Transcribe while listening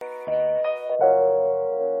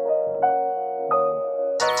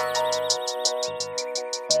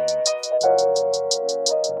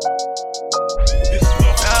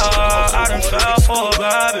for a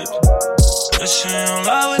bad bitch. Is she in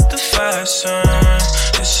love with the fashion?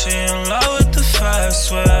 Is she in love with the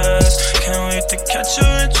fast ways? Can't wait to catch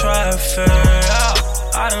her in traffic.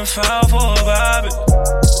 I done fell for a bad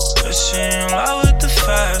bitch. Is she in love with the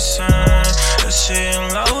fashion? Is she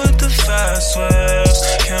in love with the fast ways?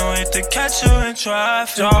 Can't wait to catch her in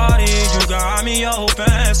traffic. Shawty, you got me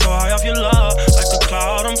open, so high off your love, like a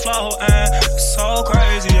cloud I'm floating. It's so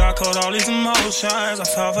crazy, I caught all these emotions. I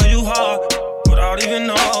fell for you hard, without even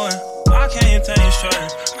knowing. I can't think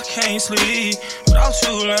straight, I can't sleep without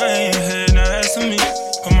you laying here next to me.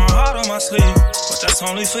 Put my heart on my sleeve, but that's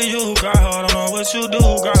only for you, girl. I don't know what you do,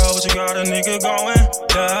 girl, but you got a nigga going.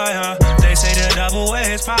 Yeah, yeah. They say the devil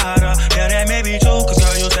wears Prada. Yeah, that may be true, cause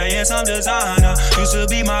girl, you stay in some designer. Used to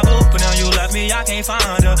be my boo, but now you left me, I can't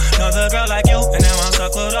find her. Another girl like you, and now I'm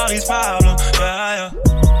stuck with all these problems. Yeah, yeah.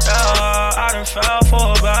 Yeah, I done fell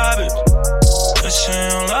for a bad bitch. Is she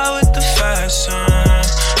in love with the fashion?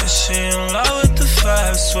 Is she in love with the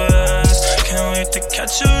fast ways? Can't wait to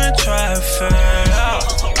catch her in traffic.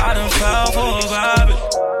 I done fell for a bad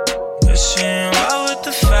bitch. Is she in love with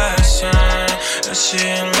the fashion? Is she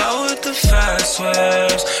in love with the fast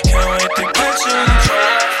ways? Can't wait to catch her in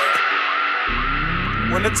traffic.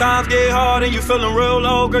 When the times get hard and you feeling real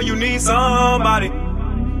low, girl, you need somebody.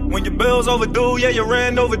 When your bills overdue, yeah, your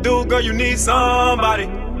rent overdue, girl, you need somebody.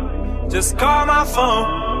 Just call my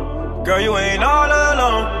phone, girl, you ain't all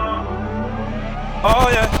alone. Oh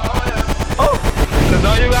yeah, oh. Cause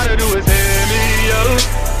all you gotta do is hit me up,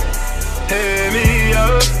 hit me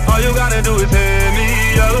up. All you gotta do is hit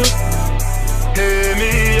me up, hit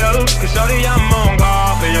me up. Cause shorty, I'm on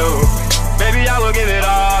call for you. Baby, I will give it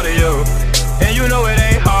all to you. And you know it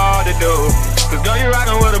ain't hard to do. Cause girl, you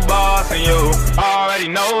rockin' with a boss and you already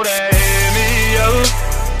know that. Hit me up,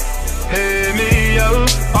 hit me up.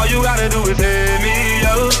 All you gotta do is hit me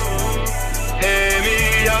up, hit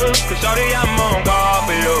me up. Cause shorty, I'm on call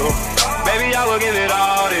for you. Baby, I will give it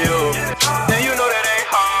all to you. And you know that ain't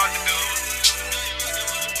hard to do.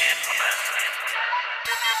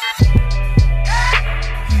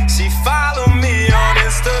 She follow me on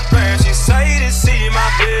Instagram. She say that she my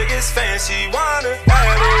biggest fan. She wanna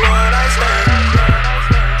have a one-night stand.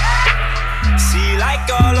 She like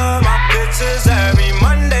all of my pictures. Every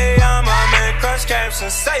Monday I'm a man crush caption.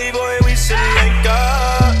 Say boy, we should link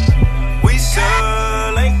up. We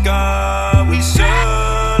should link up. We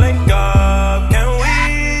should link up. Can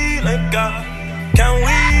we link up? Can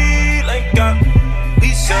we link up?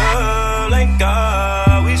 We should link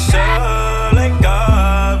up. We should link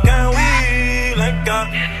up. Can we link up?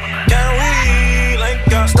 Can we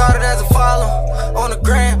link up? Started as a follow on the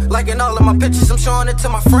gram, liking all of my pictures, I'm showing it to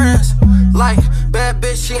my friends. Like, bad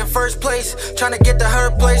bitch, she in first place, tryna get to her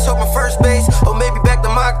place, hope my first base. Or maybe back to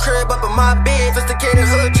my crib, up in my bed. Sophisticated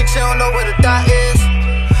hood chick, she don't know where the dot is.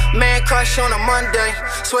 Man crush on a Monday,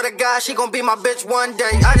 swear to God, she gon' be my bitch one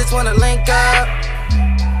day. I just wanna link up,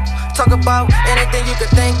 talk about anything you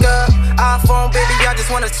could think of. iPhone, baby, I just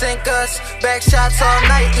wanna sync us. Back shots all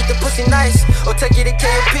night, eat the pussy nice. Or take you to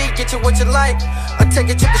KOP, get you what you like. Or take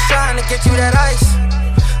a trip to Shine and get you that ice.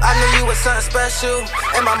 I knew you was something special.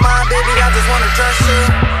 In my mind, baby, I just wanna dress you.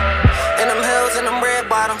 In them hills, in them red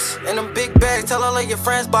bottoms, in them big bags, tell all of your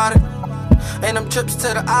friends about it. In them trips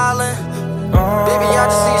to the island, baby, I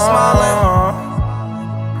just see you smiling.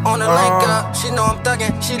 On the link up, she know I'm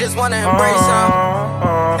thuggin', she just wanna embrace him.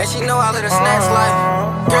 And she know I let her snatch like,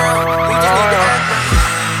 girl, we just need to act.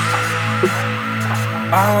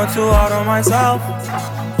 I want you all on myself,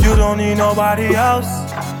 you don't need nobody else.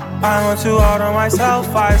 I want you all on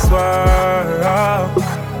myself, I swear.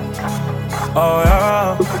 Oh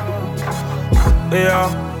yeah, yeah,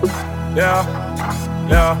 yeah,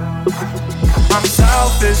 yeah. I'm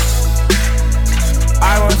selfish,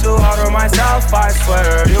 I want you all on myself, I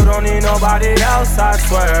swear. You don't need nobody else, I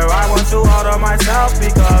swear. I want you all on myself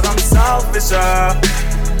because I'm selfish, yeah.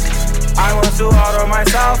 I want you all on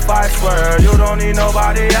myself, I swear. You don't need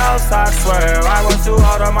nobody else, I swear. I want you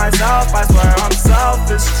all on myself, I swear. I'm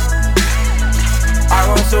selfish, I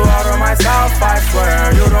want you all on myself, I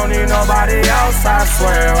swear. You don't need nobody else, I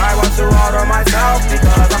swear. I want you all on myself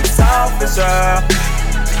because I'm selfish, yeah.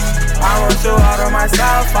 I want you all on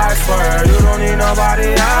myself, I swear. You don't need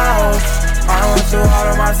nobody else. I want you all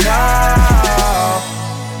on myself.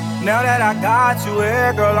 Now that I got you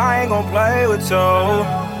here, girl, I ain't gon' play with you.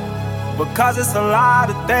 Because it's a lot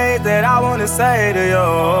of things that I wanna say to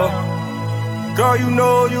you. Girl, you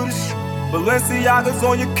know you the shit. Balenciaga's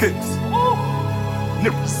on your kicks.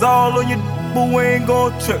 Nipples all on your but we ain't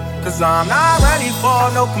gon' trip. Cause I'm not ready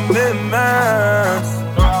for no commitments.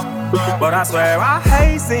 But I swear I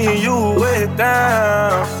hate seeing you with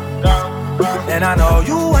them. And I know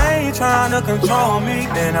you ain't trying to control me.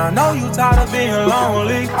 And I know you tired of being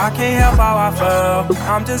lonely. I can't help how I feel.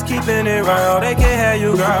 I'm just keeping it real. They can't hear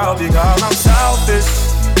you, girl, because I'm selfish.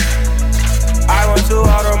 I want to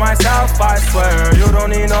order myself, I swear. You don't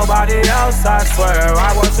need nobody else, I swear.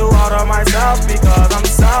 I want to order myself because I'm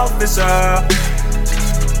selfish,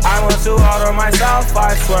 I want to order myself,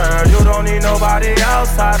 I swear. You don't need nobody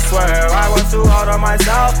else, I swear. I want to order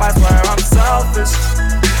myself, I swear. I'm selfish.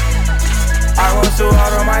 I want to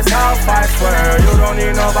order myself, I swear. You don't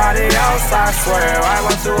need nobody else, I swear. I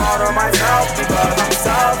want to order myself because I'm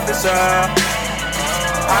selfish,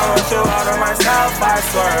 I want to order myself, I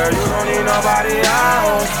swear. You don't need nobody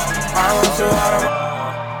else. I want to order.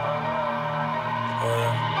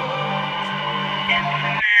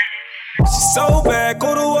 She's so bad,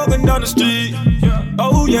 go to walking down the street.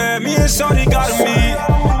 Oh yeah, me and Shorty gotta meet.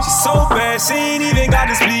 She's so bad, she ain't even got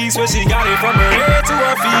the sleeves. Where she got it from her head to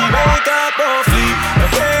her feet. Makeup on fleek, her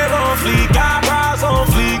hair on fleek, eyebrows on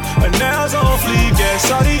fleek, her nails on fleek. Yeah,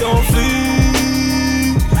 Shorty on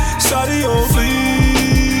fleek, Shorty on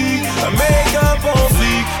fleek. Her makeup on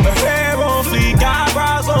fleek, her hair on fleek,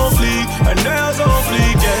 eyebrows on fleek, her nails on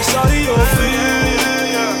fleek. Yeah, Shorty on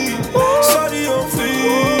fleek, Shorty on fleek.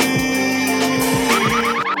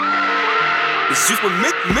 It's just with me,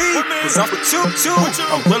 cause I'm with you.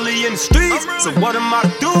 I'm really in the streets, so what am I to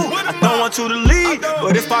do? I don't want you to leave,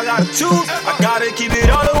 but if I gotta choose, I gotta keep it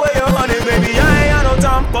all the way 100, baby. I ain't got no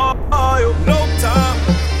time for you. No time,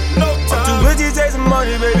 no time. I'm too busy chasing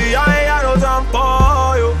money, baby. I ain't got no time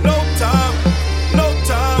for you. No time, no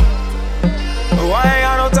time. Oh, I ain't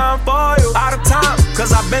got no time for you. Out of time,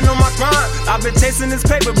 cause I've been on my grind. I've been chasing this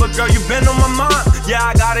paper, but girl, you been on my mind. Yeah,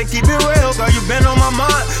 I gotta keep it real, girl, you been on my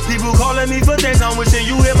mind. People calling me for things, I'm wishing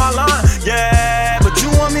you hit my line. Yeah, but you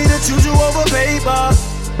want me to choose you over paper.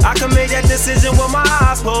 I can make that decision with my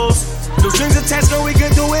eyes closed. No strings attached, girl, we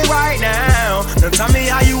can do it right now. Now tell me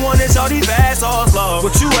how you want it, all these fast or slow.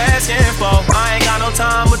 What you asking for? I ain't got no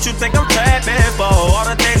time, what you think I'm trapping for? All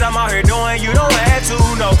the things I'm out here doing, you don't have to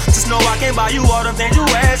know. Just know I can buy you all the things you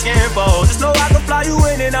asking for. Just know I can fly you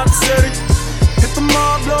in and out the city. Hit the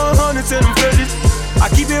mall, blow hundreds in them fridges. I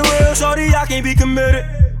keep it real, shorty, I can't be committed.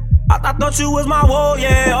 I thought you was my woe,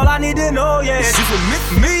 yeah. All I need to know, yeah. She's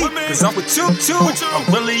with me, cause I'm with you. I'm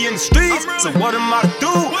really in the streets, so what am I to do?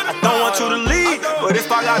 I don't want you to leave, but if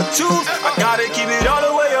I gotta choose, I gotta keep it all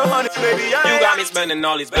the way 100, baby. You got me spending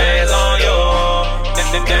all these bands on you,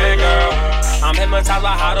 damn girl. I'm hypnotized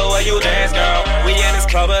by how the way you dance, girl. We in this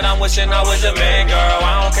club, but I'm wishing I was your man, girl.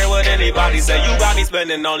 I don't care what anybody say. You got me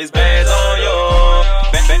spending all these bands on you,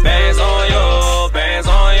 bands on you, bands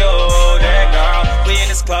on you, that girl. We in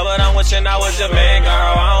this club, but I'm wishing I was your man, girl.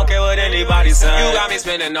 I don't care what anybody say. You got me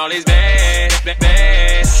spending all these bands.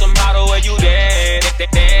 Somehow the way you dance.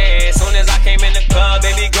 Soon as I came in the club,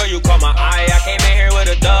 baby girl, you caught my eye. I came in here with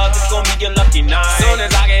a dub, it's gon' be your lucky night. Soon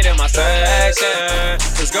as I get in my section,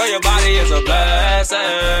 cause girl, your body is a blessing.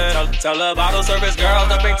 Tell the bottle service girls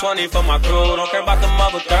to bring 20 for my crew. Don't care about them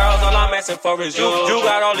other girls, all I'm asking for is you. You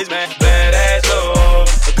got all these bad ass you,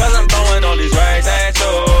 because I'm throwing all these rags at you.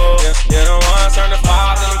 You the ones turn to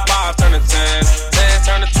 5s and the 5s turn to 10s. 10s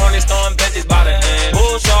turn to 20s, throwing bitches by the end.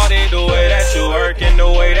 Ooh, shorty, the way that you working, the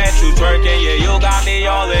way that you twerking. Yeah, you got me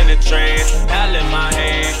all in the trance. Hell in my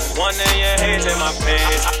hand, one of your hands in my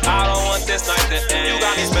pants. I don't want this night to end. You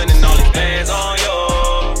got me spending all these bands on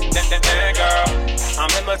you, that girl. I'm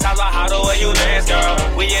hypnotized by how the way you dance, girl.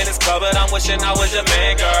 We in this club, but I'm wishing I was your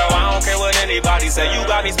man, girl. I don't care what anybody say. You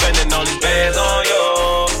got me spending all these bands on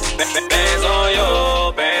you, bands on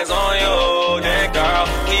you, bands on you, that girl.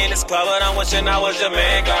 We in this club, but I'm wishing I was your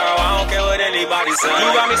man, girl. I don't care what anybody say.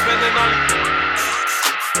 You got me spending all these.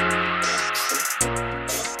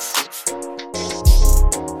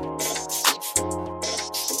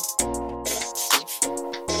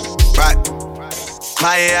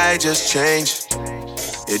 My AI just changed.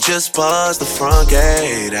 It just buzzed the front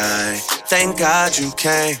gate. I thank God you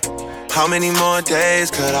came. How many more days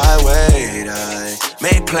could I wait? I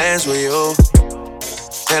made plans with you,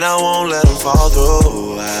 and I won't let them fall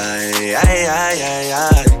through. I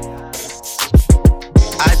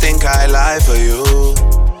think I lie for you.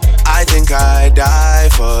 I think I die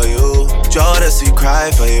for you. Jodeci cry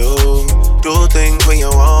for you. Do things when you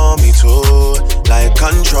want me to, like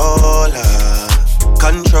controller.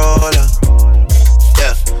 Controller,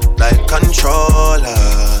 yeah, like controller,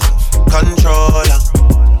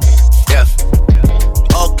 yeah.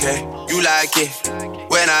 Okay, you like it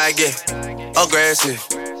when I get aggressive.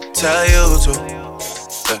 Tell you to,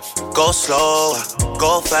 yeah. Go slower,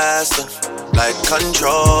 go faster, like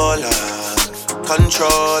controller,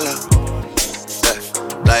 yeah,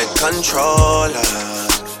 like controller,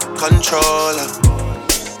 controller.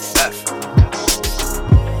 Yeah.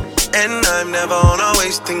 And I'm never on a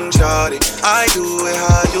wasting shawty. I do it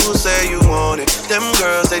how you say you want it. Them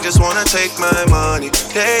girls, they just wanna take my money.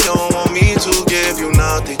 They don't want me to give you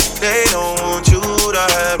nothing. They don't want you to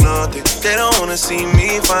have nothing. They don't wanna see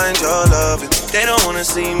me find your loving. They don't wanna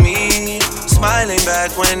see me smiling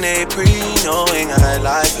back when they knowing I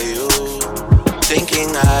lie for you,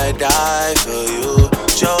 thinking I die for you.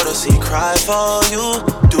 Jodeci cry for you.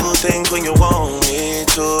 Do things when you want me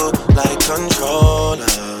to, like controller,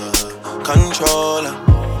 controller,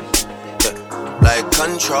 yeah. Like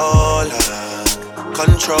controller,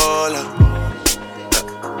 controller.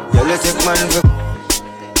 Yeah, let's take man.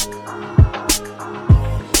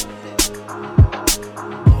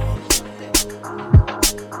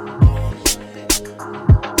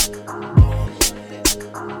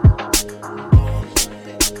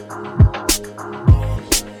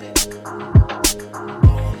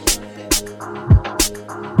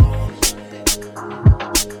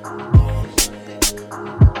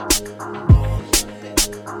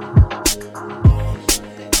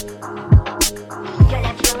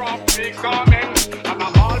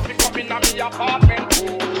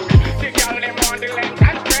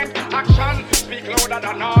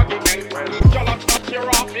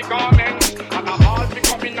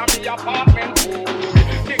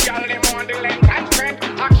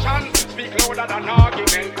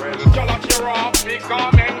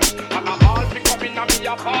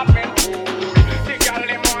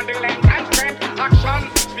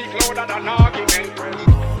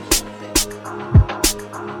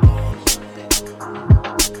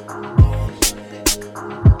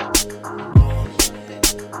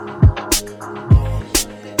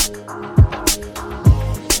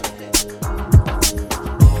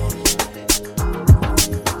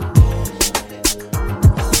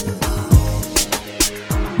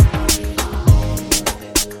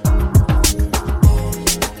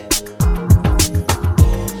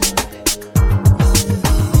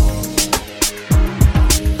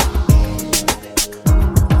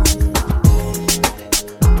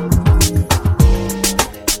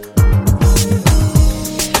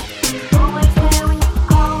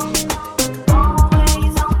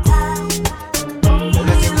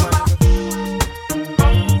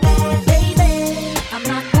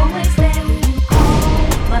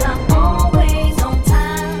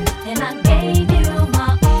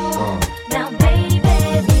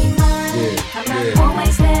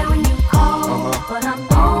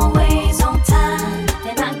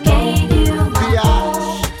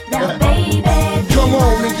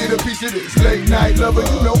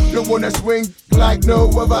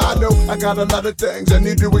 I got a lot of things I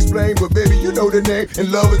need to explain, but baby, you know the name,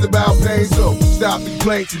 and love is about pain. So stop the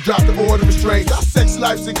complaints and drop the order of restraints. Our sex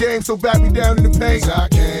life's a game, so back me down in the pain. I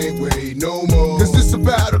can't wait no more. Cause it's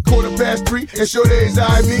about 3:15, and sure days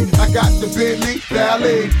I mean, I got the Bentley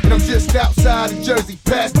Ballet, and I'm just outside of Jersey,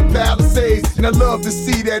 past the Palisades. And I love to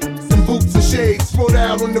see that in boots and shades, throw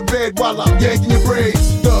down on the bed while I'm yanking your braids.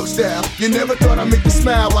 Thug style, you never thought I'd make you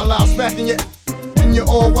smile while I'm smacking you. You're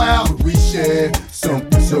all wild, but we share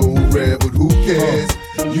something so rare, but who cares?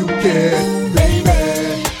 You care, baby.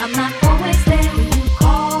 I'm not always there when you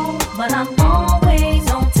call, but I'm always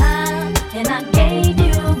on time, and I gave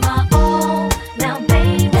you my all. Now,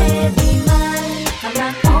 baby, be mine. I'm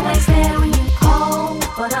not always there when you call,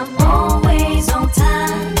 but I'm always on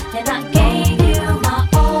time, and I gave you my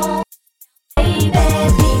all. Baby,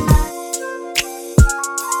 be mine.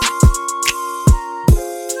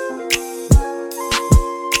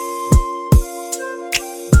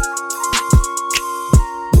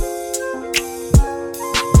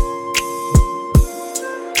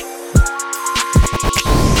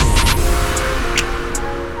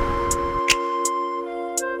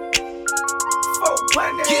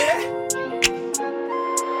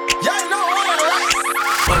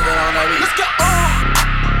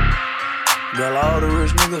 Girl, all the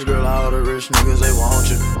rich niggas, girl, all the rich niggas, they want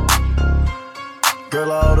you.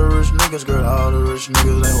 Girl, all the rich niggas, girl, all the rich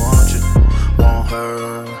niggas, they want you. Want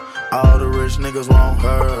her. All the rich niggas want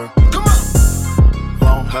her. Come on.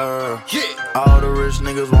 Want her. Yeah. All the rich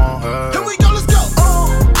niggas want her. Here we go, let's go.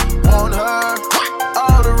 Want her.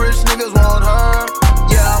 All the rich niggas want her.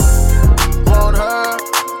 Yeah. Want her.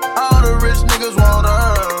 All the rich niggas want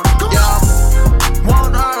her. Yeah.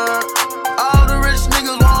 Want her. All the rich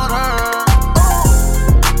niggas want her.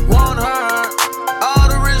 Want her. All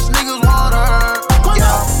the rich niggas want her.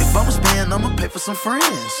 Yeah. If I'ma spend, I'ma pay for some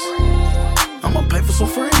friends. I'ma pay for some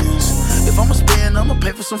friends. If I'ma spend, I'ma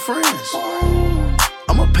pay for some friends.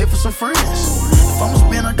 I'ma pay for some friends. If I'ma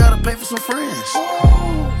spend, I gotta pay for some friends.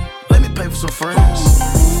 Let me pay for some friends.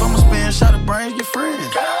 If I'ma spend, shot of brains, get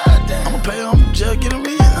friends. I'ma pay them, just get them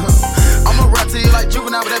in. I'ma rap to you like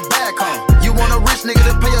Juvenile with that bag, huh? You want a rich nigga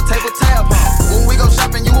to pay your table tab, huh? When we go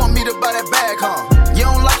shopping, you want me to buy that bag, huh? You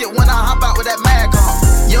don't like it when I hop out with that mag, huh?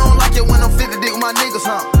 You don't like it when I'm 50 deep with my niggas,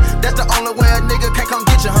 huh? That's the only way a nigga can't come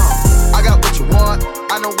get you, huh? I got what you want,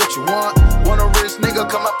 I know what you want. Want a rich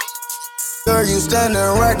nigga, come up. Girl, you standing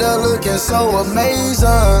right there looking so amazing.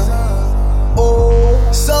 Oh,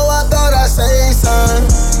 so I thought I'd say something.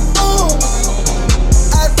 Oh,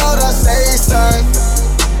 I thought I'd say